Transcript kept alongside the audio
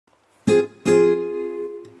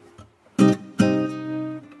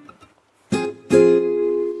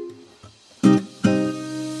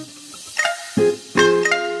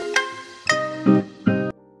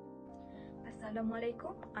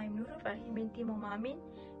Assalamualaikum, I'm Nurul Farhin binti Muhammad Amin,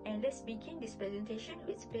 and let's begin this presentation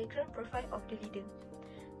with background profile of the leader.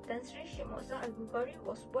 Tan Sri Sheikh Moza Al-Bukhari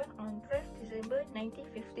was born on 12 December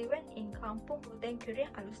 1951 in Kampung Hutan Kering,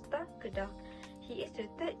 Alustar, Kedah. He is the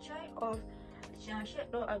third child of Sheikh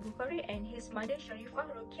Nur Al-Bukhari and his mother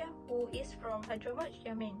Sharifah Rokia, who is from Hadramaut,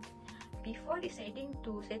 Yemen. Before deciding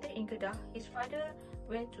to settle in Kedah, his father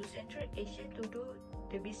went to Central Asia to do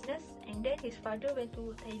the business, and then his father went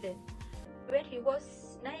to Thailand. When he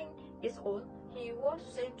was 9 years old, he was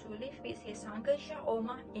sent to live with his uncle Shah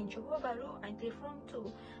Omar in Johor Bahru until Form 2.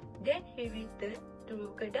 Then he returned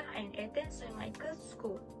to Kedah and attended St. Michael's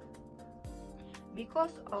School.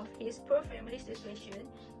 Because of his poor family situation,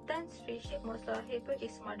 Tan Sri Sheikh Moza helped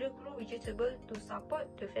his mother grow vegetable to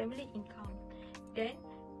support the family income. Then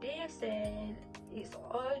they sell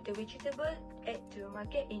all the vegetable at the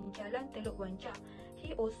market in Jalan Teluk Wancah.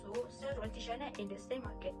 He also sells roti canai in the same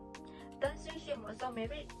market. Tan Sri Sheikh Moza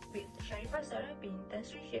married with Sharifah Sarah bin Tan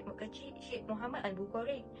Sri Sheikh Mukherjee Sheikh Muhammad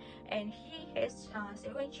Al-Bukhari, and he has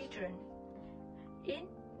 7 children. In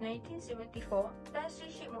 1974, Tan Sri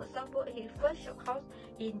Sheikh Moza bought his first shophouse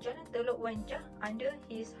in Jalan Teluk Wancah under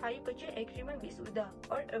his hire purchase agreement with UDA,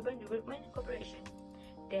 or Urban Development Corporation.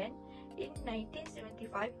 Then, in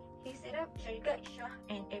 1975, he set up Syarikat Shah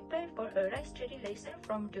and applied for a rice trading license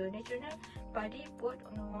from the National Paddy Board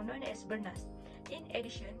known as Bernas. In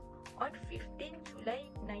addition, on 15 July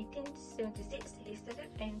 1976, he started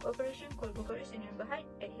an operation called Bukhari Sdn Bhd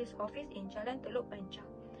at his office in Jalan Teluk Wancah.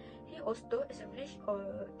 He also established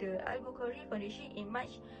the Al-Bukhari Foundation in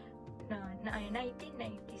March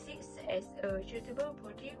 1996 as a charitable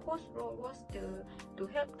body whose role was to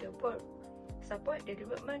help the poor, support the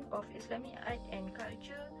development of Islamic art and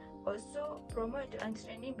culture, also promote the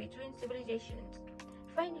understanding between civilizations.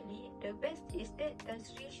 Finally, the best is that Tan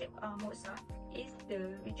Sri Sheikh Moza is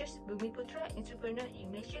the richest Bumiputra entrepreneur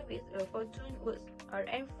in Malaysia with a fortune worth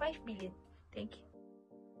RM5 billion. Thank you.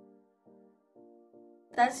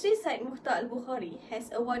 Tan Sri Syed Mukhtar Al-Bukhari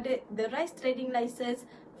has awarded the rice trading license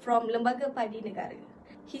from Lembaga Padi Negara.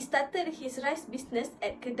 He started his rice business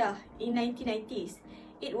at Kedah in 1990s.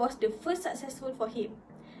 It was the first successful for him.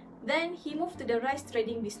 Then he moved to the rice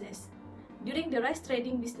trading business. During the rice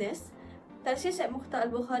trading business, Tan Sri Syed Mukhtar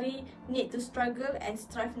Al-Bukhari need to struggle and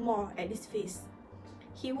strive more at this phase.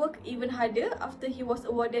 He worked even harder after he was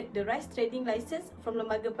awarded the rice trading license from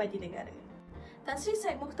Lembaga Padi Negara. Tan Sri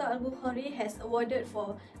Syed Mukhtar Al-Bukhari has awarded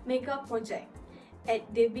for mega project. At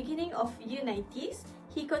the beginning of year 90s,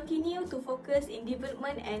 he continued to focus in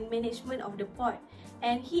development and management of the port,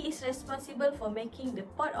 and he is responsible for making the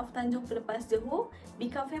port of Tanjung Pelepas Johor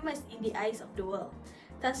become famous in the eyes of the world.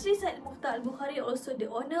 Tan Sri Syed Mukhtar Al-Bukhari also the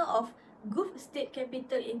owner of Gulf State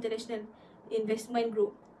Capital International Investment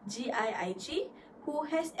Group (GIIG), who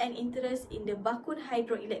has an interest in the Bakun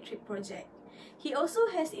Hydroelectric Project. He also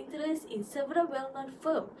has interest in several well-known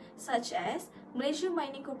firms such as Malaysia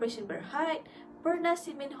Mining Corporation Berhad, Pernas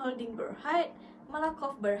Cement Holding Berhad,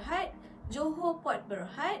 Malakoff Berhad, Johor Port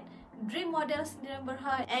Berhad, Dream Model Sdn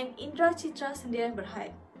Berhad, and Indra Citra Sdn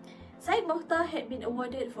Berhad. Syed Mukhtar had been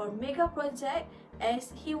awarded for mega project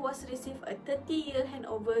as he was received a 30-year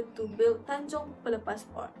handover to build Tanjung Pelepas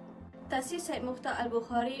Port. Tan Sri Syed Mukhtar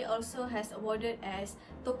Al-Bukhari also has awarded as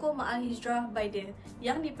Tokoh Ma'al Hijrah by the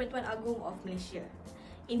Yang di-Pertuan Agong of Malaysia.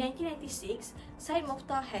 In 1996, Syed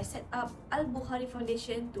Mukhtar has set up Al-Bukhari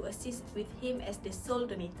Foundation to assist with him as the sole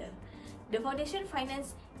donator. The foundation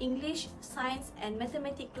finances English, Science and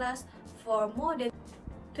Mathematics class for more than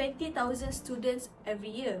 20,000 students every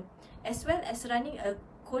year, as well as running a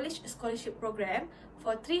college scholarship program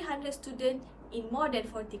for 300 students in more than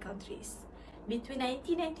 40 countries. Between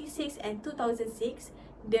 1996 and 2006,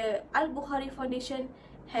 the Al-Bukhari Foundation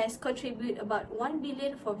has contributed about 1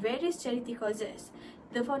 billion for various charity causes.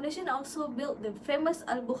 The foundation also built the famous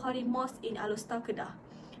Al-Bukhari Mosque in Alustar, Kedah,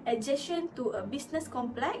 adjacent to a business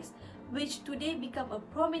complex which today become a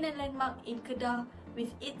prominent landmark in Kedah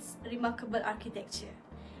with its remarkable architecture.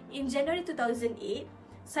 In January 2008,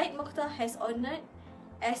 Syed Mukhtar has honored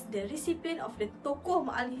as the recipient of the Tokoh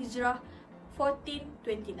Ma'al Hijrah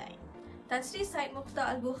 1429. Tan Sri Syed Mukhtar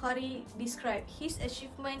Al-Bukhari described his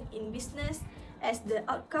achievement in business as the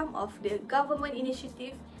outcome of the government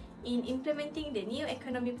initiative in implementing the new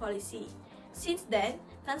economic policy. Since then,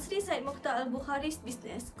 Tan Sri Syed Mukhtar Al-Bukhari's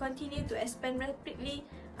business continued to expand rapidly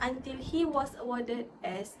until he was awarded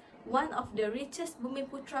as one of the richest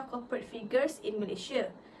Bumiputra corporate figures in Malaysia,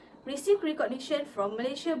 received recognition from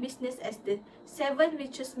Malaysia Business as the 7th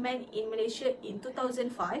richest man in Malaysia in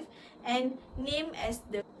 2005 and named as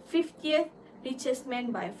the 50th richest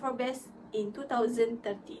man by Forbes in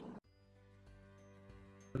 2013.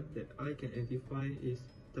 that I can identify is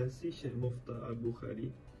Tan Sri Sheikh Mokhtar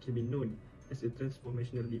Al-Bukhari can be known as a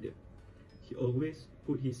transformational leader. He always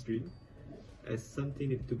put his dream as something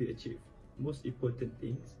needed to be achieved. Most important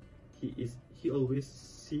things, he always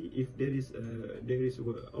see if there is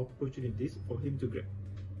opportunities for him to grab.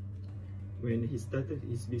 When he started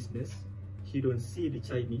his business, he don't see the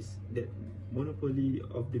Chinese, that monopoly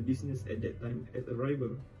of the business at that time, as a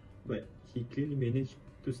rival, but he clearly managed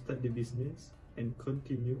to start the business and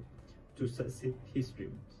continue to succeed his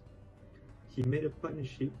dreams. He made a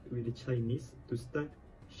partnership with the Chinese to start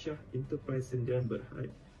Shah Enterprise Sdn Bhd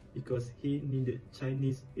because he needed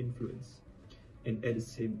Chinese influence, and at the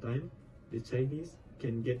same time, the Chinese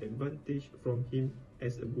can get advantage from him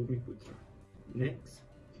as a Bumiputra. Next,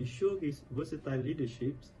 he showed his versatile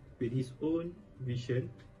leadership with his own vision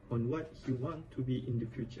on what he wants to be in the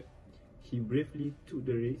future. He bravely took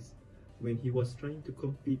the race when he was trying to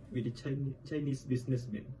compete with the Chinese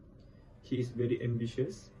businessmen. He is very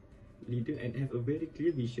ambitious leader and have a very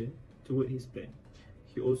clear vision toward his plan.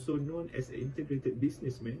 He also known as an integrated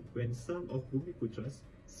businessman when some of Bumiputras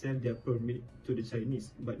sell their permit to the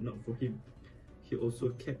Chinese, but not for him. He also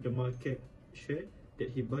kept the market share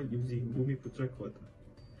that he buy using Bumiputra quota.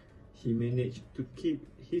 He managed to keep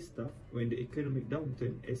his staff when the economic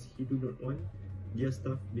downturn, as he do not want their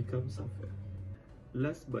staff become suffer.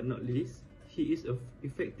 Last but not least, he is an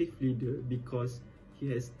effective leader because he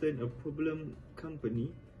has turned a problem company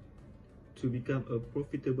to become a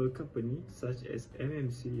profitable company such as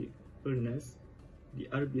MMC, Ernest, the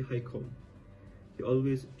RB Highcom. He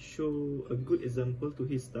always show a good example to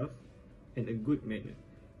his staff and a good manner.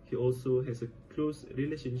 He also has a close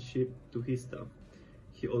relationship to his staff.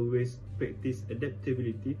 He always practice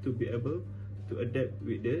adaptability to be able to adapt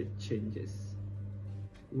with the changes.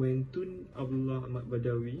 When Tun Abdullah Ahmad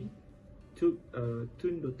Badawi took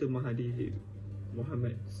Tun Dr. Mahathir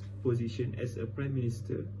Mohamad's position as a Prime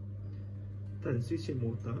Minister, Tan Sri Sheikh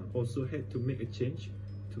Mokhtar also had to make a change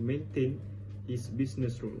to maintain his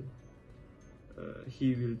business role.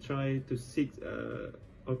 He will try to seek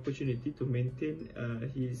opportunity to maintain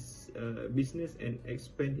his business and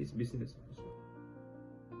expand his business.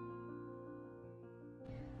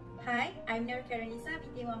 Hi, I'm Nur Karanisa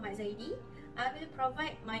binti Muhammad Zaidi. I will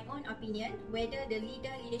provide my own opinion whether the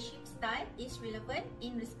leadership style is relevant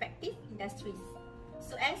in respective industries.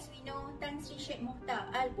 So as we know, Tan Sri Sheikh Mokhtar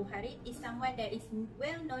Al-Bukhari is someone that is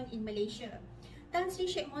well known in Malaysia. Tan Sri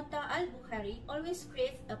Sheikh Mokhtar Al-Bukhari always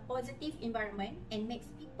creates a positive environment and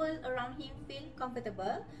makes people around him feel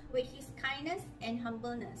comfortable with his kindness and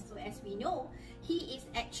humbleness. So as we know, he is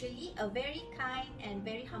actually a very kind and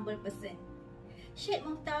very humble person. Sheikh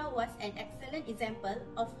Mokhtar was an excellent example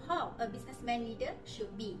of how a businessman leader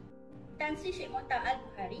should be. Tan Sri Sheikh Mokhtar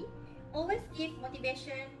Al-Bukhari always give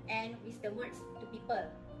motivation and wisdom words to people,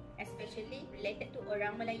 especially related to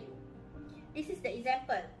orang Melayu. This is the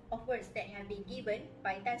example of words that have been given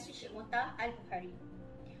by Tan Sri Sheikh Mokhtar Al-Bukhari.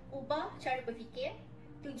 Ubah cara berfikir,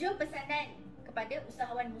 tujuh pesanan kepada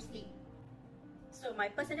usahawan Muslim. So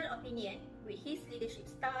my personal opinion with his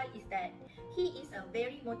leadership style is that he is a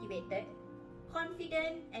very motivated,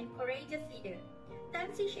 confident and courageous leader.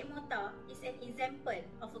 Tan Sri Sheikh Mokhtar is an example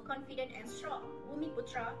of a confident and strong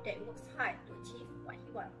Bumiputra that works hard to achieve what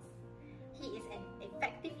he wants. He is an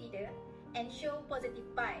effective leader and show positive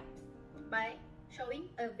vibes by showing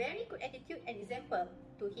a very good attitude and example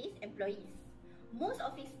to his employees. Most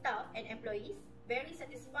of his staff and employees very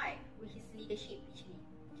satisfied with his leadership actually.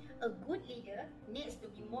 A good leader needs to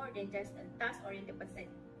be more than just a task-oriented person.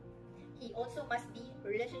 He also must be a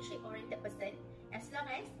relationship-oriented person as long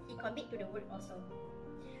as he commit to the work also.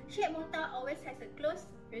 Sheikh Mokhtar always has a close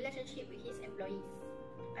relationship with his employees.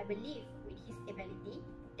 I believe with his ability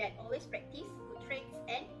that always practice good traits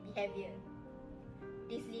and behavior.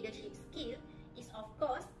 This leadership skill is of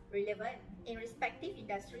course relevant in respective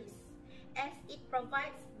industries as it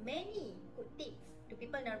provides many good tips to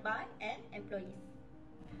people nearby and employees.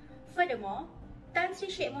 Furthermore, Tan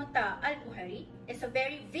Sri Sheikh Mokhtar Al-Bukhari is a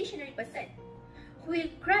very visionary person who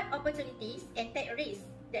will grab opportunities and take risks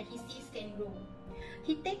that he sees can grow.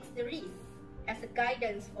 He takes the risk as a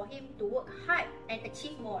guidance for him to work hard and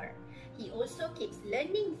achieve more. He also keeps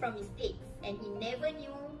learning from mistakes and he never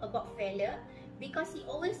knew about failure because he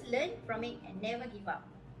always learned from it and never give up.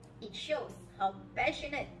 It shows how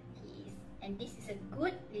passionate he is, and this is a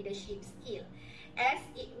good leadership skill as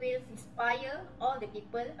it will inspire all the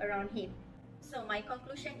people around him. So my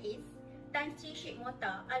conclusion is, Tan Sri Sheikh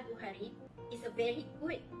Mokhtar Al-Bukhari is a very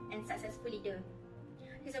good and successful leader.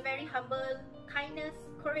 He's a very humble, kindness,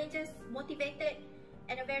 courageous, motivated,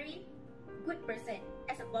 and a very good person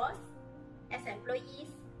as a boss, as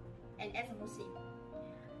employees, and as a Muslim.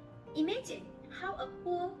 Imagine how a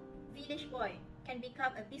poor village boy can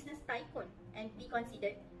become a business tycoon and be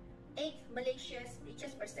considered 8th Malaysia's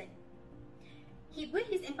richest person. He built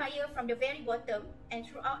his empire from the very bottom, and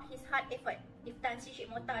throughout his hard effort, if Tan Sri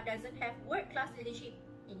Sheikh Mokhtar doesn't have world-class leadership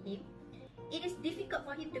in him, it is difficult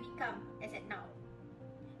for him to become as at now.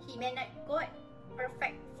 He may not got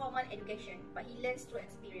perfect formal education, but he learns through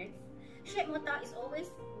experience. Sheikh Mokhtar is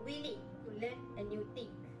always willing to learn a new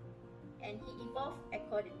thing, and he evolved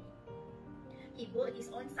accordingly. He built his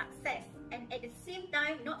own success and at the same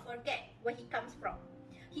time not forget where he comes from.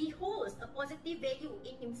 He holds a positive value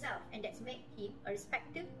in himself, and that's made him a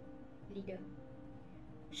respected leader.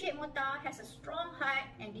 Sheikh Mokhtar has a strong heart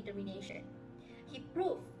and determination. He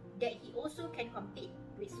proved that he also can compete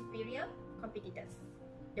with superior competitors.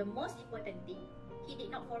 The most important thing, he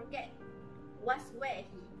did not forget was where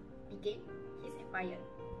he began his empire.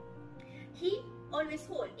 He always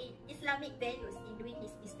hold in Islamic values in doing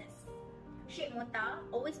his business. Sheikh Mokhtar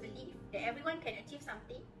always believed that everyone can achieve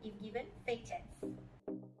something if given fair chance.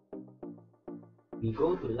 We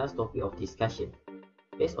go to the last topic of discussion.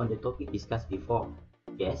 Based on the topic discussed before,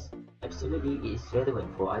 yes, absolutely it is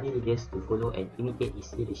relevant for other leaders to follow and imitate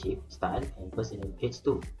his leadership style and personal traits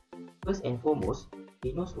too. First and foremost,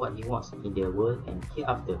 he knows what he wants in the world and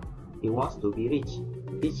hereafter. He wants to be rich.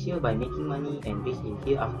 Rich here by making money and rich in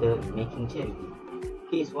hereafter in making charity.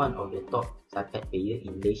 He is one of the top zakat payer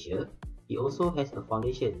in Malaysia. He also has a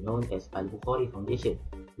foundation known as Al-Bukhari Foundation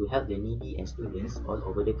to help the needy and students all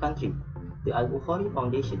over the country. The Al-Bukhari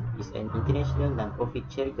Foundation is an international non-profit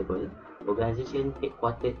charitable organization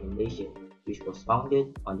headquartered in Malaysia, which was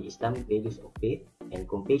founded on the Islamic values of faith and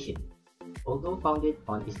compassion. Although founded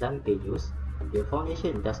on Islamic values, the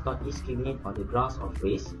foundation does not discriminate on the grounds of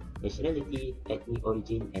race, nationality, ethnic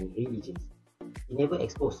origin, and religions. He never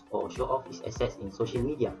exposes or show off his assets in social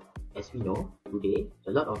media. As we know, today,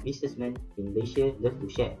 a lot of businessmen in Malaysia love to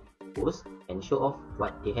share, post, and show off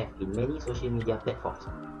what they have in many social media platforms.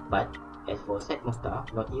 But as for Sheikh Mokhtar,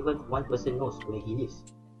 not even one person knows where he lives,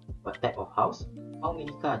 what type of house, how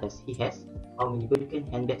many cars does he has, how many Birkin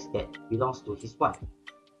handbags that belongs to his wife.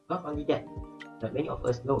 Not only that, not many of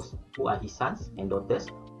us knows who are his sons and daughters,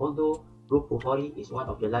 although Group Bukhari is one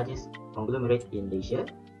of the largest conglomerates in Malaysia,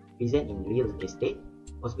 present in real estate,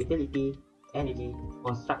 hospitality, energy,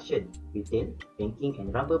 construction, retail, banking,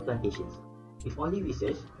 and rubber plantations. If only we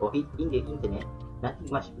search or it in the internet,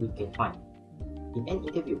 nothing much we can find. In an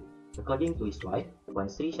interview, according to his wife, Wan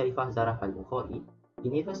Sri Sharifah Zara Al-Bukhari, he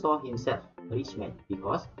never saw himself a rich man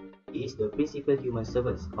because he is the principal human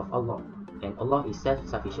servant of Allah, and Allah is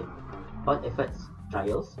self-sufficient. All efforts,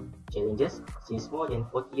 trials, challenges since more than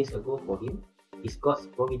 40 years ago for him is God's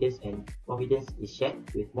providence, and providence is shared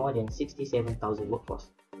with more than 67,000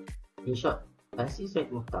 workforce. In short, Tan Sri Sheikh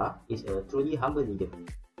Mokhtar is a truly humble leader.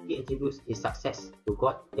 He attributes his success to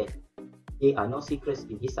God, that there are no secrets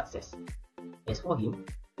in his success. As for him,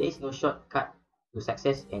 there is no shortcut to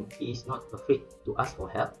success, and he is not afraid to ask for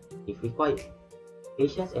help if required.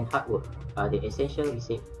 Patience and hard work are the essential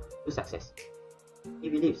recipe to success. He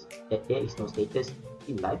believes that there is no status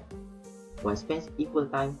in life. One spends equal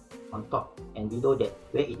time on top and below that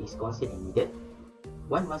where it is concerned and needed.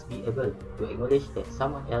 One must be able to acknowledge that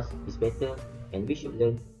someone else is better, and we should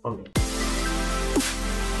learn from them.